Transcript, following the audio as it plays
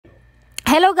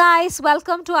Hello guys,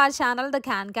 welcome to our channel The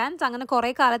Can Cans. അങ്ങനെ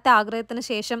കുറേ കാലത്തെ ആഗ്രഹത്തിന്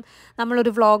ശേഷം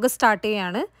നമ്മളൊരു വ്ളോഗ് സ്റ്റാർട്ട്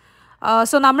ചെയ്യാണ്.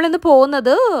 സോ നമ്മളിന്ന്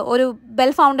പോകുന്നത് ഒരു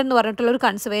Belfountain എന്ന് പറഞ്ഞിട്ടുള്ള ഒരു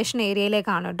കൺസർവേഷൻ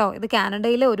ഏരിയയിലേക്കാണ് കേട്ടോ. ഇത്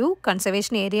കാനഡയിലെ ഒരു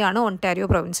കൺസർവേഷൻ ഏരിയ ആണ്, ഒണ്ടാരിയോ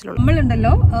പ്രൊവിൻസിലുള്ള.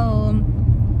 നമ്മളുണ്ടല്ലോ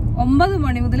 9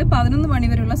 മണി മുതൽ 11 മണി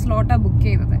വരെയുള്ള സ്ലോട്ടാണ് ബുക്ക്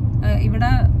ചെയ്തത്.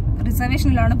 ഇവിടെ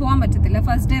റിസർവേഷനിലാണ്, പോകാൻ പറ്റത്തില്ല.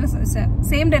 ഫസ്റ്റ് ഡേ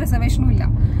സെയിം ഡേ റിസർവേഷനും ഇല്ല.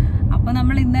 അപ്പോൾ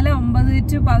നമ്മൾ ഇന്നലെ 9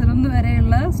 to 11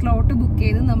 വരെയുള്ള സ്ലോട്ട് ബുക്ക്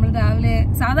ചെയ്ത് നമ്മൾ രാവിലെ,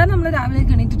 സാധാരണ നമ്മൾ രാവിലെ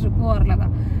എണീറ്റ് ട്രിപ്പ്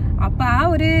പോകാറുള്ളതാണ്. അപ്പോൾ ആ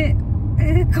ഒരു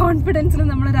കോൺഫിഡൻസിൽ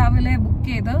നമ്മൾ രാവിലെ ബുക്ക്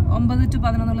ചെയ്ത് 9 to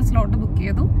 11 സ്ലോട്ട് ബുക്ക്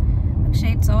ചെയ്തു. പക്ഷേ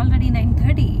ഇറ്റ്സ് ഓൾറെഡി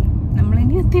 9:30.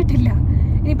 നമ്മളിനി എത്തിയിട്ടില്ല.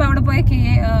 ഇനിയിപ്പോൾ അവിടെ പോയ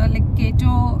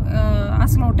കേറ്റോ ആ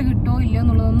സ്ലോട്ട് കിട്ടുമോ ഇല്ലയോ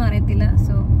എന്നുള്ളതൊന്നും അറിയത്തില്ല.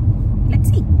 So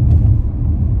let's see.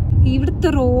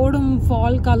 ഇവിടുത്തെ റോഡും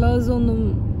ഫാൾ കളേഴ്സും ഒന്നും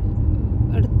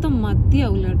എടുത്ത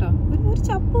മതിയാവില്ല കേട്ടോ. ഒരു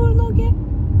ചപ്പ് നോക്കിയേ,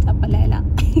 ചപ്പല്ല.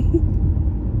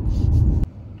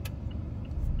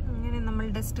 അങ്ങനെ നമ്മൾ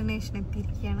ഡെസ്റ്റിനേഷൻ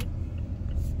എത്തിയിരിക്കുകയാണ്.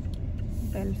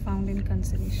 Belfountain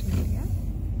conservation area.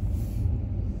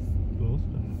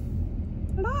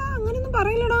 എടാ അങ്ങനെയൊന്നും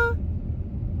പറയില്ലടാ.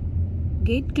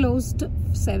 Gate closed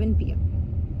 7 PM.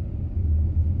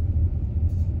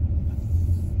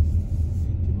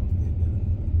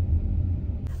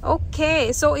 Okay,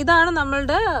 so ഇതാണ്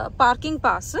നമ്മളുടെ പാർക്കിംഗ്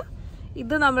പാസ്.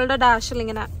 ഇത് നമ്മളുടെ ഡാഷിൽ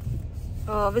ഇങ്ങനെ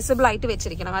വിസിബിൾ ആയിട്ട്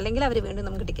വെച്ചിരിക്കണം, അല്ലെങ്കിൽ അവർ വീണ്ടും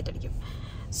നമുക്ക് ടിക്കറ്റ് അടിക്കും.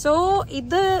 സോ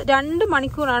ഇത് 2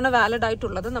 മണിക്കൂറാണ് വാലിഡ്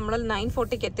ആയിട്ടുള്ളത്. നമ്മൾ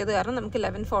 9:40 എത്തിയത് കാരണം നമുക്ക്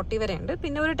 11:40 വരെ ഉണ്ട്.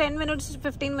 പിന്നെ ഒരു 10 minutes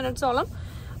 15 minutesോളം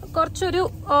കുറച്ചൊരു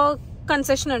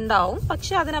കൺസെഷൻ ഉണ്ടാവും.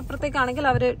 പക്ഷെ അതിനപ്പുറത്തേക്കാണെങ്കിൽ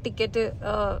അവർ ടിക്കറ്റ്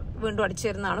വീണ്ടും അടിച്ചു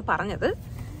തരുന്നതാണ് പറഞ്ഞത്.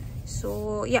 സോ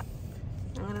യാ,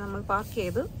 അങ്ങനെ നമ്മൾ പാർക്ക്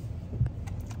ചെയ്ത്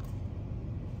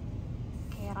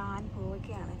കയറാൻ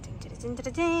പോവുകയാണ്.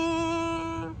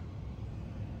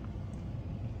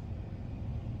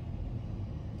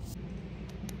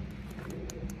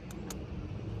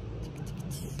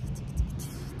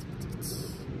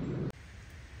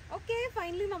 ഓക്കെ,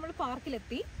 ഫൈനലി നമ്മൾ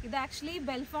പാർക്കിലെത്തി. ഇത് ആക്ച്വലി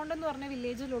Belfountain എന്ന് പറഞ്ഞ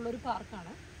വില്ലേജിലുള്ളൊരു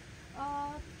പാർക്കാണ്.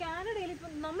 കാനഡയിൽ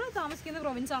ഇപ്പം നമ്മൾ താമസിക്കുന്ന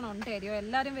പ്രൊവിൻസാണ് ഒണ്ടാരിയോ.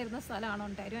 എല്ലാവരും വരുന്ന സ്ഥലമാണ്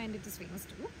Ontario, and it is famous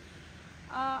to.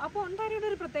 അപ്പോൾ ഒണ്ടാരിയോയുടെ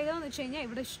ഒരു പ്രത്യേകത എന്ന് വെച്ച് കഴിഞ്ഞാൽ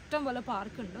ഇവിടെ ഇഷ്ടം പോലെ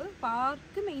പാർക്കുണ്ട്.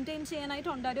 പാർക്ക് മെയിൻറ്റെയിൻ ചെയ്യാനായിട്ട്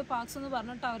ഒണ്ടാരിയോ പാർക്സ് എന്ന്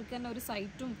പറഞ്ഞിട്ട് അവർക്ക് തന്നെ ഒരു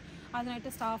സൈറ്റും അതിനായിട്ട്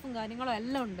സ്റ്റാഫും കാര്യങ്ങളും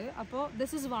എല്ലാം ഉണ്ട്. അപ്പോൾ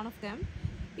this is one of them.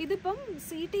 ഇതിപ്പം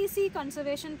CTC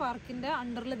കൺസർവേഷൻ പാർക്കിൻ്റെ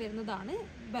അണ്ടറിൽ വരുന്നതാണ്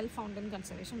Belfountain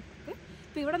കൺസർവേഷൻ പാർക്ക്.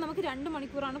 ഇപ്പോൾ ഇവിടെ നമുക്ക് 2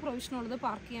 മണിക്കൂറാണ് പ്രൊവിഷൻ ഉള്ളത്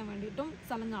പാർക്ക് ചെയ്യാൻ വേണ്ടിയിട്ടും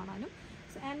സ്ഥലം കാണാനും.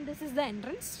 And this is the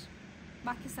entrance.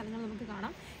 ബാക്കി സ്ഥലങ്ങൾ നമുക്ക്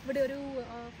കാണാം. ഇവിടെ ഒരു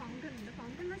ഫൗണ്ടൻ ഉണ്ട്.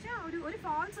 ഫൗണ്ടൻ എന്ന് വെച്ചാൽ ഒരു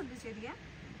ഫാൾസ് ഉണ്ട് ചെറിയ.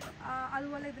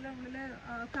 അതുപോലെ ഇതിനുള്ളിൽ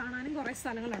കാണാനും കുറേ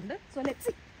സ്ഥലങ്ങളുണ്ട്. So let's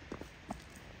see.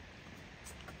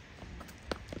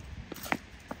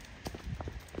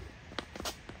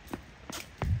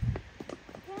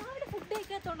 രാവിലെ ഫുഡ്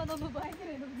കഴിക്കാത്തോണ്ടെന്നൊന്ന് ഭയങ്കര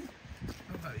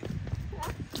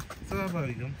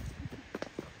സ്വാഭാവികം.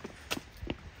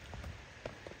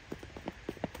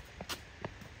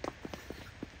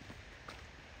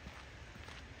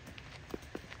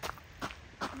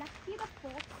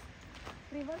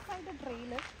 riverside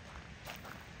trail,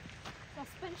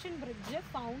 suspension bridge,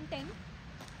 fountain,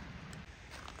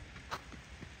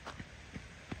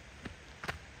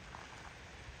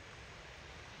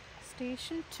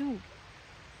 station 2.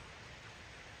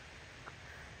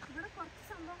 ഇവിടെ കുറച്ച്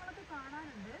സംഭവങ്ങളൊക്കെ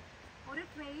കാണാനുണ്ട്. ഒരു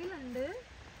ട്രെയിൽ ഉണ്ട്,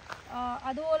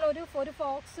 അതുപോലെ ഒരു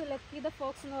ഫോക്സ്, ലക്കി ദ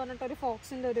ഫോക്സ് എന്ന് പറഞ്ഞിട്ട് ഒരു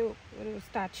ഫോക്സിൻ്റെ ഒരു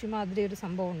സ്റ്റാച്യു മാതിരി ഒരു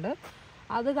സംഭവമുണ്ട്,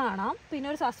 അത് കാണാം. പിന്നെ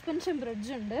ഒരു സസ്പെൻഷൻ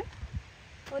ബ്രിഡ്ജ് ഉണ്ട്,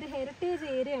 ഒരു ഹെറിറ്റേജ്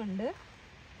ഏരിയ ഉണ്ട്,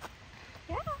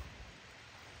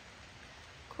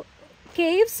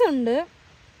 കേവ്സ് ഉണ്ട്,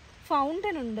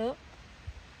 ഫൗണ്ടൻ ഉണ്ട്.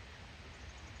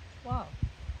 വാവ്,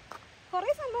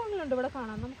 കുറേ സംഭവങ്ങളുണ്ട് ഇവിടെ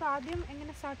കാണാം. നമുക്ക് ആദ്യം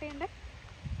എങ്ങനെ സ്റ്റാർട്ട് ചെയ്യണ്ടേ?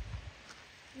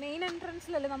 മെയിൻ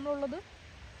എൻട്രൻസിലല്ലേ നമ്മളുള്ളത്.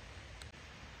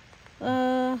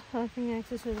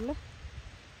 ആക്സസ്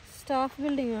സ്റ്റാഫ്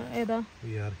ബിൽഡിംഗ് ഏതാ?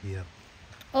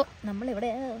 ഓ,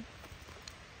 നമ്മളിവിടെ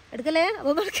എടുക്കലേ,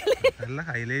 അതൊന്നും എടുക്കലേ.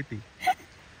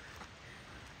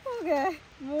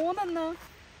 3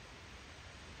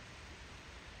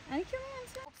 എനിക്കൊന്നും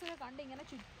മനസ്സിലായി. കണ്ട് ഇങ്ങനെ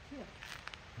ചുറ്റുക.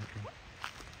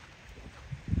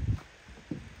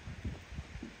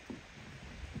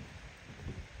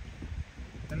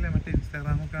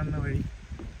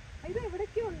 ഇത്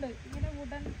എവിടേക്കും ഉണ്ട് ഇങ്ങനെ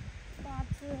വുഡൻ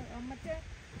പാർട്സ്. മറ്റേ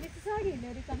മിസ്സാഗി ഇല്ലേ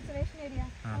ഒരു കൺസർവേഷൻ ഏരിയ,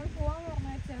 അവിടെ പോവാന്ന്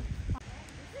പറഞ്ഞു വെച്ചാൽ.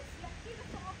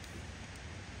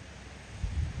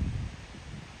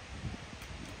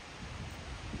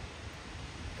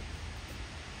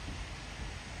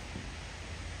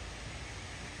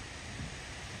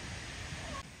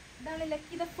 ഇതാണ്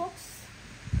ലക്കി ദ ഫോക്സ്.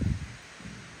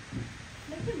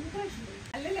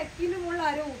 അല്ല, ലക്കിന്റെ മുകളിൽ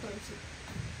ആരോ ഊട്ടൊഴിച്ചു.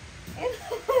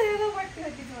 ഏതോ പട്ടി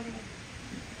പറ്റി തോന്നി.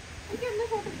 എനിക്കെന്താ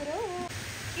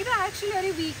ഇത് ആക്ച്വലി ഒരു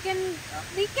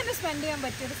വീക്കെൻഡ് സ്പെൻഡ് ചെയ്യാൻ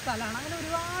പറ്റിയൊരു സ്ഥലമാണ്. അങ്ങനെ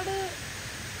ഒരുപാട്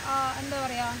എന്താ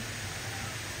പറയുക,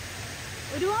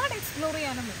 ഒരുപാട് എക്സ്പ്ലോർ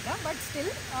ചെയ്യാനൊന്നുമില്ല. ബട്ട് സ്റ്റിൽ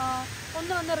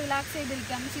ഒന്ന് റിലാക്സ്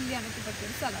ചെയ്തിരിക്കാനും ചില്ല് ചെയ്യാനൊക്കെ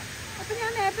പറ്റിയൊരു സ്ഥലമാണ്. അപ്പോൾ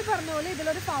ഞാൻ നേരത്തെ പറഞ്ഞ പോലെ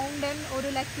ഇതിലൊരു ഫൗണ്ടൻ, ഒരു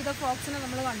ലക്കി ദ ഫോക്സിനെ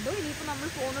നമ്മൾ കണ്ടു. ഇനിയിപ്പോൾ നമ്മൾ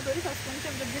പോകുന്നത് ഒരു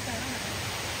സസ്പെൻഷൻ ബ്രിഡ്ജ്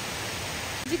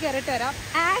കയറിയിട്ട് വരാം.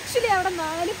 ആക്ച്വലി അവിടെ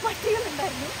 4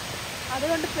 പട്ടികളുണ്ടായിരുന്നു.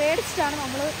 അതുകൊണ്ട് പേടിച്ചിട്ടാണ്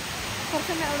നമ്മൾ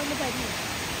കുറച്ചൊക്കെ അവിടെ ഒന്ന് പരിചയം.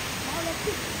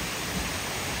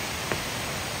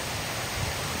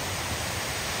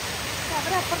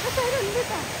 അവരപ്പുറത്തെ പേരുണ്ട്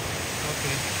കേട്ടോ.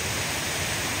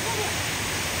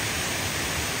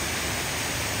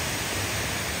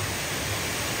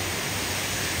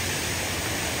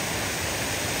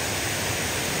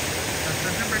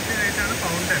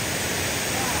 ഫൗണ്ടൻ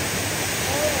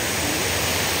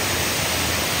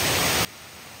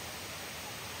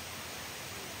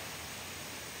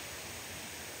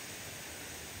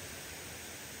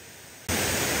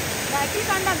ബാക്കിൽ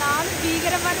കണ്ട 4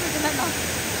 ഭീകരന്മാർ നിൽക്കുന്നുണ്ടോ?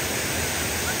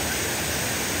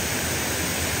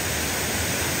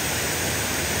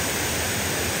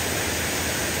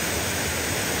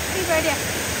 പേടിയാ.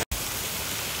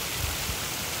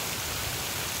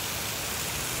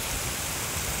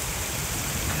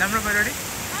 നമ്മുടെ പരിപാടി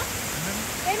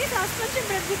ഇനി സസ്പെൻഷൻ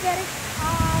ബ്രിഡ്ജിൽ കയറി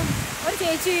ഒരു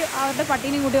ചേച്ചി അവരുടെ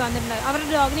പട്ടീനെയും കൂട്ടി വന്നിട്ടുണ്ടായിരുന്നു,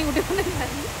 അവരുടെ ഡോഗിനെയും കൂട്ടി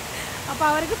വന്നിട്ടുണ്ടായിരുന്നു. അപ്പോൾ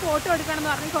അവർക്ക് ഫോട്ടോ എടുക്കണം എന്ന്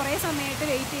പറഞ്ഞ് കുറേ സമയമായിട്ട്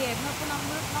വെയിറ്റ് ചെയ്യായിരുന്നു. അപ്പോൾ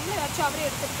നമ്മൾ വിചാരിച്ചു അവരെ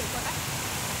എടുത്തിട്ട് പോയിക്കോട്ടെ,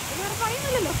 ഇത് വേറെ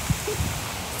പണിയൊന്നുമില്ലല്ലോ.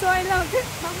 സോ അതിന് നമുക്ക്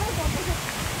നമ്മൾ ഫോട്ടോ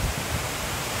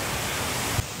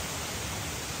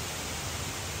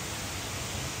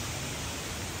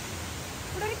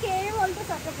ഇവിടെ ഒരു കേവ് പോലത്തെ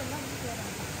സെറ്റപ്പ് ഉണ്ട്. നമുക്ക് കയറാം.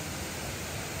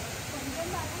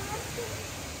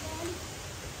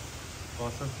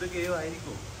 കേവ്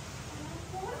ആയിരിക്കും.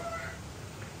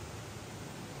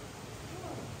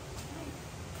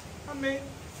 അമ്മേ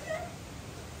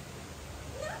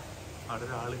അവിടെ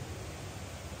ഒരാള്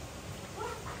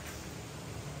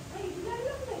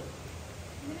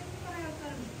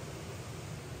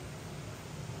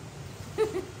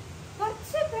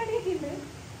കുറച്ച് പേടിയൊക്കെ ഉണ്ട്.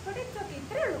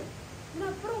 ഇത്രേ ഉള്ളൂ,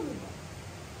 ഇതിനപ്പുറമൊന്നുമില്ല.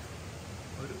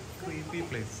 ഒരു ക്രീപ്പി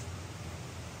പ്ലേസ്.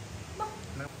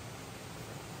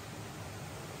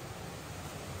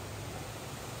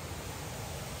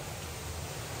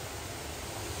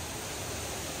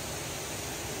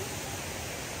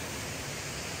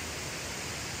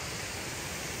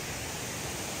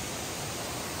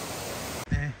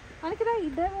 എനിക്കിതാ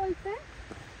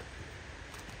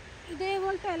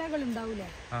ഇതേപോലത്തെ ഇലകൾ ഉണ്ടാവൂലേ,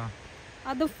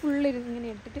 അത് ഫുള്ള് ഇങ്ങനെ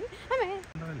ഇട്ടിട്ട്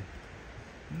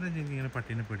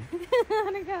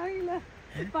എനിക്കറിയില്ല.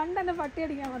 പണ്ട് എന്നെ പട്ടി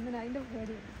അടിക്കാൻ വന്നില്ല, അതിന്റെ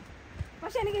പേടിയാണ്.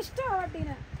 പക്ഷെ എനിക്ക് ഇഷ്ടമാണ്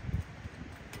പട്ടീനെ.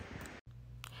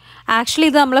 ആക്ച്വലി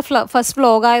ഇത് നമ്മളെ ഫസ്റ്റ്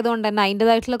വ്ലോഗ് ആയതുകൊണ്ട് തന്നെ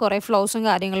അതിൻ്റെതായിട്ടുള്ള കുറേ ഫ്ലോസും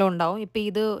കാര്യങ്ങളും ഉണ്ടാവും. ഇപ്പോൾ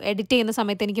ഇത് എഡിറ്റ് ചെയ്യുന്ന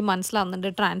സമയത്ത് എനിക്ക് മനസ്സിലാവുന്നുണ്ട്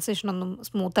ട്രാൻസിഷനൊന്നും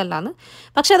സ്മൂത്ത് അല്ലാന്ന്.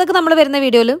 പക്ഷെ അതൊക്കെ നമ്മൾ വരുന്ന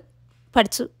വീഡിയോയിൽ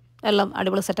പഠിച്ചു എല്ലാം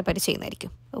അടിപൊളി സെറ്റപ്പായിട്ട്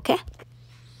ചെയ്യുന്നതായിരിക്കും. ഓക്കെ,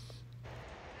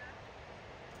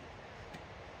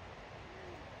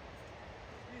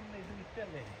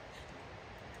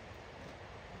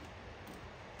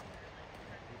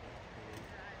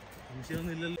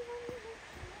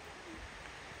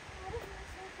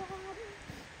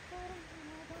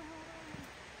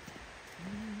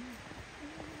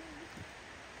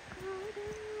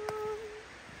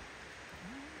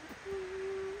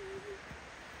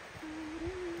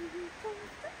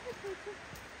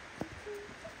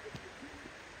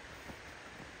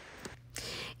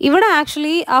 ഇവിടെ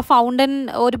ആക്ച്വലി ആ ഫൗണ്ടൻ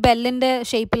ഒരു ബെല്ലിൻ്റെ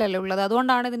ഷേപ്പിലല്ലേ ഉള്ളത്,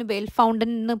 അതുകൊണ്ടാണ് ഇതിന് ബെൽ ഫൗണ്ടൻ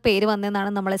എന്ന് പേര്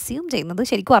വന്നതെന്നാണ് നമ്മൾ അസ്യൂം ചെയ്യുന്നത്.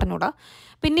 ശരിക്കും അറിഞ്ഞൂടാ.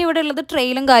 പിന്നെ ഇവിടെ ഉള്ളത്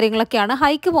ട്രെയിലും കാര്യങ്ങളൊക്കെയാണ്.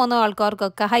 ഹൈക്ക് പോകുന്ന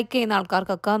ആൾക്കാർക്കൊക്കെ, ഹൈക്ക് ചെയ്യുന്ന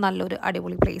ആൾക്കാർക്കൊക്കെ നല്ലൊരു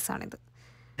അടിപൊളി പ്ലേസ് ആണിത്.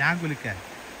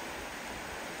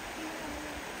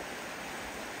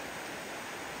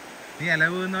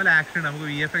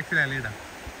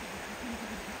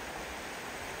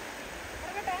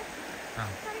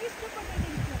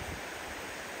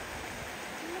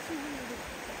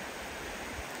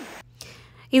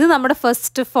 ഇത് നമ്മുടെ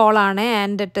ഫസ്റ്റ് ഫോൾ ആണ്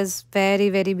and it is very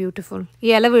very beautiful. ഈ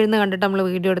ഇല വീഴുന്ന കണ്ടിട്ട് നമ്മൾ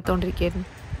വീഡിയോ എടുത്തുകൊണ്ടിരിക്കുകയായിരുന്നു.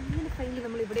 അങ്ങനെ ഫൈനലി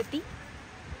നമ്മൾ ഇവിടെ എത്തി.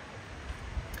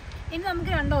 ഇനി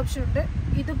നമുക്ക് 2 ഓപ്ഷൻ ഉണ്ട്.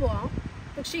 ഇത് പോവാം,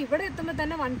 പക്ഷെ ഇവിടെ എത്തുമ്പോൾ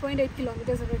തന്നെ 1.8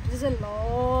 കിലോമീറ്റേഴ്സ് ഉണ്ട്. It is A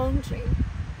long train.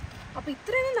 അപ്പോൾ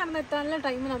ഇത്രയൊന്നും നടന്നെത്താനുള്ള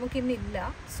time നമുക്കിന്നില്ല.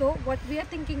 So what we are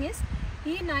thinking is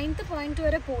ഈ 9th പോയിന്റ്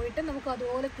വരെ പോയിട്ട് നമുക്ക്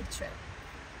അതുപോലെ തിരിച്ചു വരാം,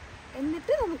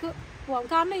 എന്നിട്ട് നമുക്ക് പോവാം.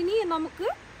 കാരണം ഇനി നമുക്ക്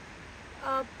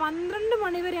 12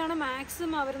 മണി വരെയാണ്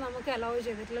മാക്സിമം അവർ നമുക്ക് അലോ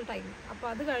ചെയ്തിട്ടുള്ള ടൈം. അപ്പോൾ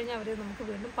അത് കഴിഞ്ഞ് അവർ നമുക്ക്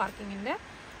വീണ്ടും പാർക്കിങ്ങിൻ്റെ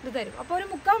ഇത് തരും. അപ്പോൾ ഒരു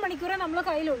 3/4 മണിക്കൂറേ നമ്മളെ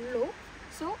കയ്യിലുള്ളൂ.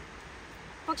 സോ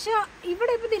പക്ഷേ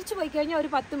ഇവിടെ ഇപ്പോൾ തിരിച്ചു പോയി കഴിഞ്ഞാൽ ഒരു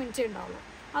 10 മിനിറ്റേ ഉണ്ടാവുള്ളൂ.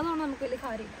 അതുകൊണ്ട് നമുക്ക് വലിയ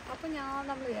കാര്യമില്ല. അപ്പോൾ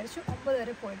നമ്മൾ വിചാരിച്ചു 9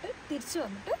 വരെ പോയിട്ട് തിരിച്ചു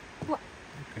വന്നിട്ട് പോവാം.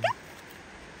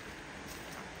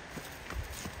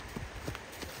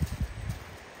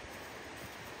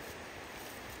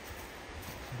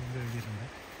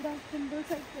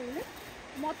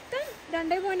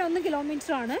 2.1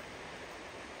 കിലോമീറ്റർ ആണ്.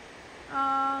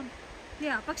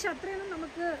 പക്ഷെ അത്രയൊന്നും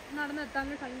നമുക്ക്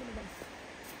നടന്നെത്താനുള്ള ടൈമില്ല.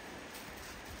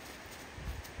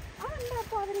 അതല്ല,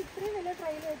 അപ്പോൾ അവർ ഇത്രയും വലിയ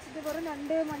ട്രെയിൻ വെച്ചിട്ട് വെറും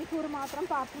 2 മണിക്കൂർ മാത്രം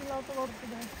പാർക്കിങ്ങിലോട്ട്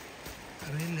കൊടുത്തത്.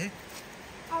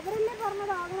 അവരല്ലേ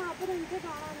പറഞ്ഞത് ആകെ 40 മിനിറ്റ്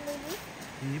കാണാനുള്ളൂ.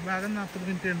 ഈ ഭാഗം 40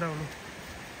 മിനിറ്റ് ഉണ്ടാവുള്ളൂ.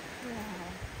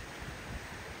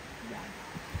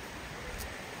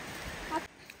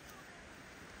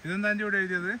 ഇതെന്താ ഇവിടെ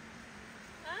എഴുതിയത്?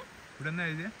 ഇവിടെ എന്താ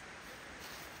എഴുതിയത്?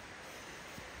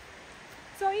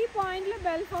 സോ ഈ പോയിന്റിൽ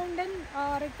ബെൽഫൗണ്ടൻ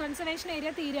കൺസർവേഷൻ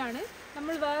ഏരിയ തീരാണ്.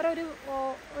 നമ്മൾ വേറൊരു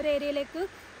ഏരിയയിലേക്ക്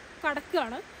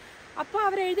കടക്കുകയാണ്. അപ്പോൾ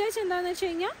അവർ എഴുതി വെച്ച് എന്താണെന്ന് വെച്ച്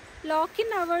കഴിഞ്ഞാൽ ലോക്ക് ഇൻ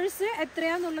അവേഴ്സ്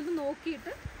എത്രയാണെന്നുള്ളത്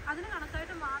നോക്കിയിട്ട് അതിന്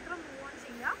കണക്കായിട്ട് മാത്രം മൂവ് ഓൺ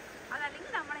ചെയ്യുക.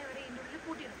 അതല്ലെങ്കിൽ നമ്മളെ ഇവിടെ ഇതിൻ്റെ ഉള്ളിൽ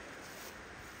കൂട്ടിയിടും.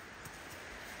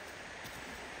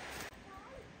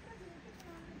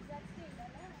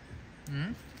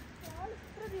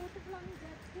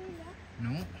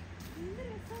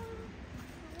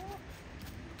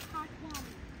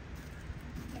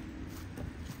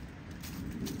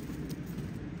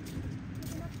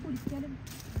 കുളിക്കാനും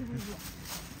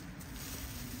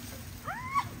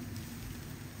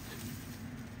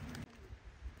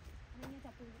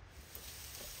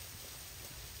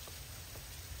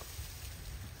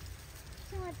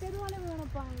മറ്റേതുപോലെ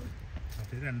വേണപ്പാ.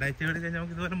 2 ആഴ്ച കഴിഞ്ഞാൽ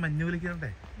നമുക്ക് ഇതുപോലെ മഞ്ഞ് വിളിക്കണ്ടേ?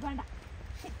 വേണ്ട,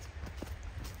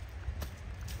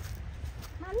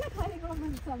 നല്ല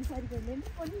കാര്യങ്ങളൊന്നും സംസാരിക്കല്ലേ.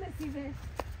 എൻ്റെ പൊന്നു നസീബേ.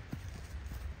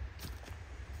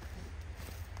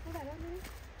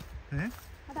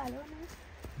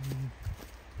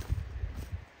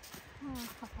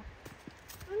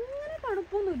 അങ്ങനെ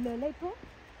തണുപ്പൊന്നും ഇല്ലല്ലേ ഇപ്പോൾ?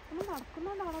 നമ്മൾ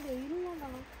നടക്കുന്നോണ്ടാണോ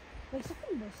വെയിലുകൊണ്ടാണോ?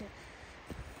 വിശക്കുന്നുണ്ട്, പക്ഷേ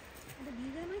അത്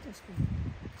ഭീകരമായി വിശക്കുന്നു.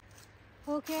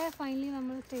 ഓക്കെ, ഫൈനലി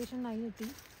നമ്മൾ സ്റ്റേഷനിലായി എത്തി.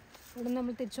 ഇവിടെ നിന്ന്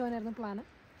നമ്മൾ തിരിച്ചു പോകാനായിരുന്നു പ്ലാന്.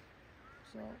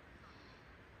 സോ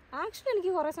ആക്ച്വലി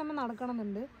എനിക്ക് കുറേ സമയം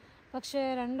നടക്കണമെന്നുണ്ട്. പക്ഷേ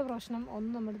 2 പ്രശ്നം. ഒന്ന്,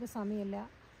 നമ്മുടെ അടുത്ത് സമയമില്ല.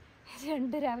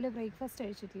 2, രാവിലെ ബ്രേക്ക്ഫാസ്റ്റ്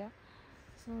കഴിച്ചിട്ടില്ല.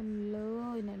 So low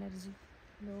on energy.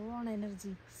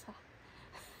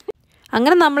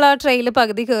 അങ്ങനെ നമ്മൾ ആ ട്രെയിൽ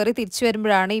പകുതി കയറി തിരിച്ചു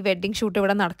വരുമ്പോഴാണ് ഈ വെഡ്ഡിങ് ഷൂട്ട്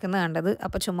ഇവിടെ നടക്കുന്നത് കണ്ടത്.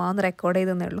 അപ്പോൾ ചുമ്മാ ഒന്ന് റെക്കോർഡ്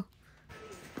ചെയ്തേ ഉള്ളൂ.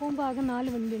 പോകുമ്പോൾ ആകെ 4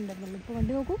 വണ്ടി ഉണ്ടായിരുന്നുള്ളൂ. ഇപ്പോൾ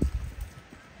വണ്ടി നോക്കൂ.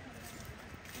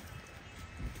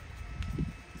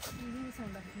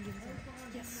 സൗണ്ട്.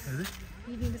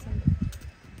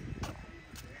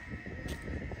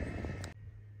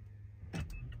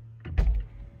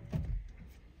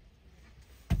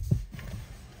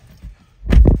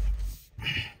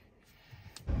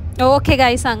 ഓക്കെ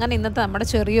ഗൈസ്, അങ്ങനെ ഇന്നത്തെ നമ്മുടെ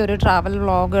ചെറിയൊരു ട്രാവൽ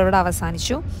വ്ളോഗ് ഇവിടെ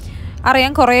അവസാനിച്ചു.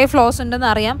 അറിയാം കുറേ ഫ്ലോസ് ഉണ്ടെന്ന്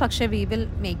അറിയാം, പക്ഷേ we will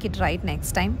make it right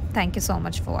next time. Thank you so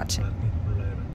much for watching.